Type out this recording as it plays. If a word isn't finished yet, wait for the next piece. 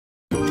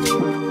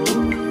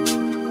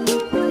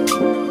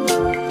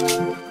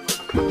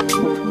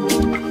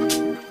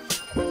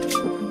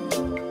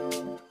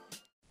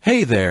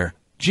Hey there,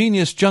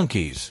 Genius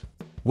Junkies!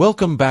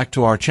 Welcome back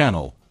to our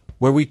channel,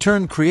 where we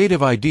turn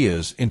creative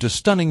ideas into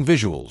stunning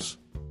visuals.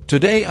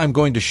 Today I'm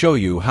going to show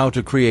you how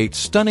to create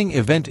stunning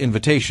event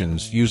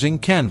invitations using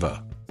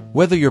Canva.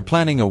 Whether you're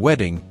planning a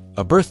wedding,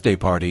 a birthday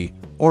party,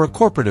 or a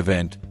corporate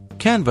event,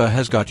 Canva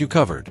has got you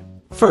covered.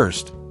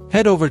 First,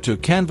 head over to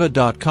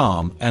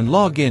canva.com and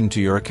log in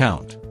to your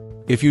account.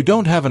 If you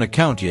don't have an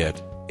account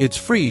yet, it's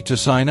free to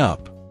sign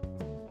up.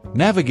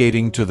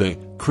 Navigating to the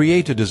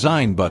Create a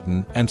Design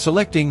button and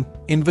selecting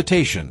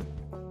Invitation.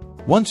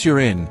 Once you're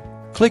in,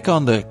 click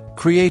on the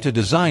Create a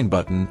Design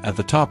button at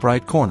the top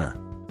right corner.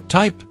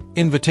 Type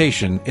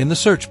Invitation in the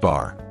search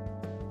bar.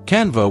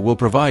 Canva will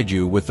provide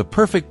you with the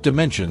perfect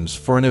dimensions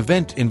for an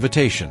event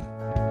invitation.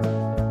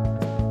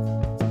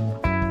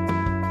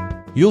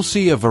 You'll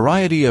see a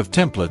variety of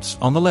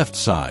templates on the left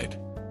side.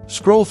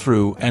 Scroll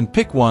through and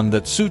pick one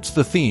that suits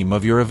the theme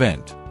of your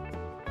event.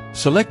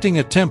 Selecting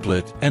a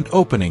template and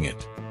opening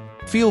it.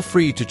 Feel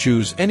free to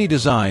choose any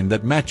design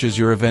that matches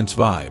your event's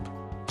vibe.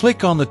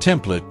 Click on the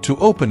template to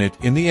open it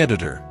in the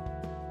editor.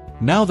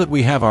 Now that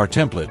we have our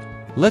template,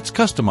 let's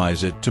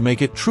customize it to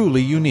make it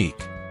truly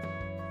unique.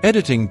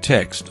 Editing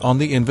text on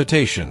the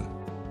invitation.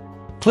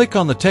 Click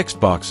on the text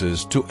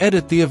boxes to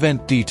edit the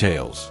event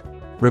details.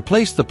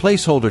 Replace the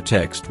placeholder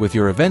text with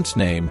your event's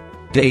name,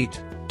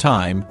 date,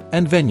 time,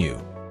 and venue.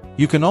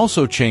 You can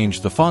also change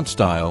the font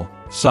style,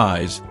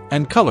 size,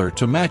 and color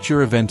to match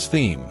your event's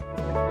theme.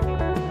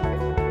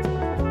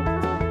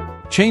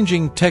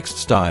 Changing text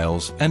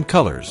styles and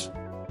colors.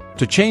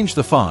 To change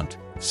the font,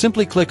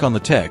 simply click on the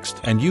text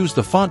and use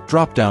the font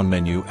drop-down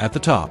menu at the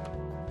top.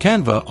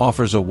 Canva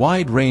offers a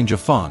wide range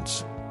of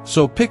fonts,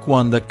 so pick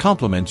one that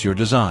complements your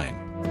design.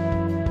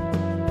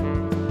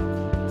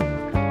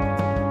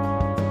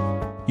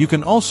 You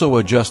can also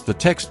adjust the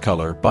text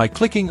color by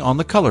clicking on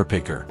the color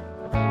picker.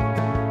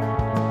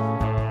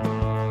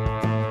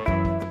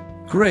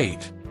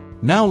 Great!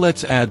 Now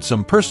let's add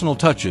some personal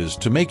touches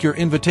to make your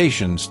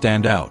invitation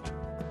stand out.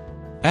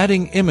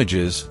 Adding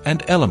images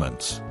and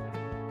elements.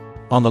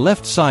 On the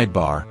left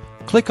sidebar,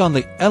 click on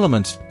the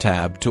Elements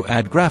tab to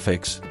add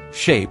graphics,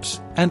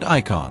 shapes, and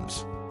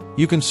icons.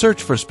 You can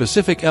search for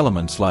specific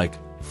elements like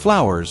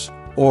flowers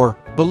or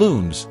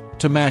balloons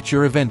to match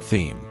your event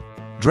theme.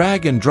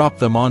 Drag and drop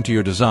them onto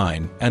your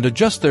design and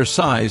adjust their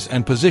size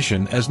and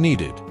position as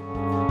needed.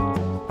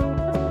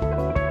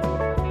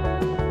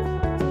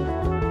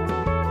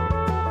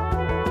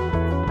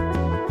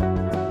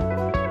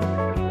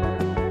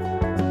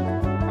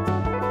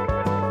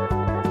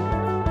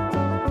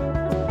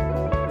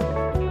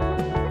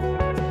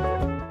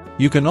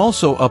 You can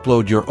also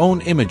upload your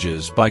own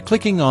images by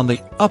clicking on the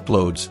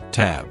Uploads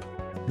tab.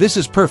 This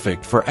is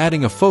perfect for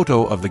adding a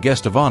photo of the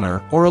guest of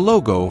honor or a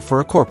logo for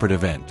a corporate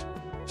event.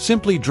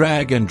 Simply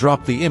drag and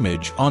drop the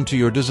image onto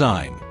your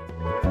design.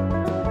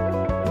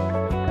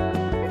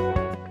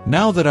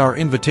 Now that our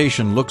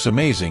invitation looks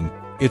amazing,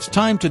 it's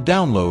time to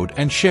download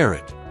and share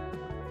it.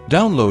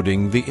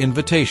 Downloading the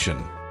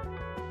invitation.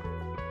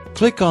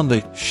 Click on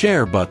the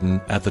Share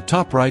button at the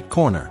top right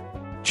corner.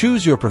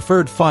 Choose your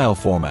preferred file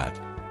format: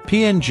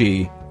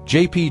 PNG,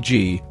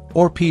 JPG,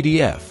 or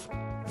PDF.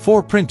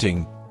 For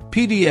printing,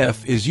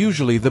 PDF is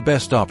usually the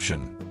best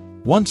option.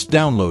 Once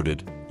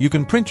downloaded, you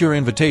can print your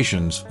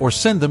invitations or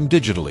send them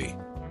digitally.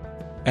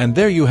 And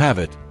there you have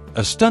it,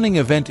 a stunning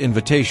event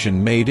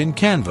invitation made in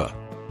Canva.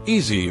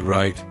 Easy,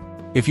 right?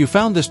 If you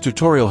found this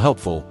tutorial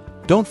helpful,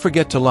 don't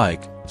forget to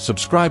like,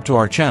 subscribe to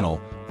our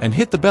channel, and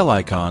hit the bell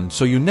icon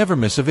so you never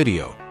miss a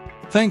video.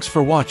 Thanks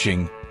for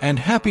watching, and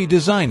happy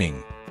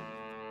designing!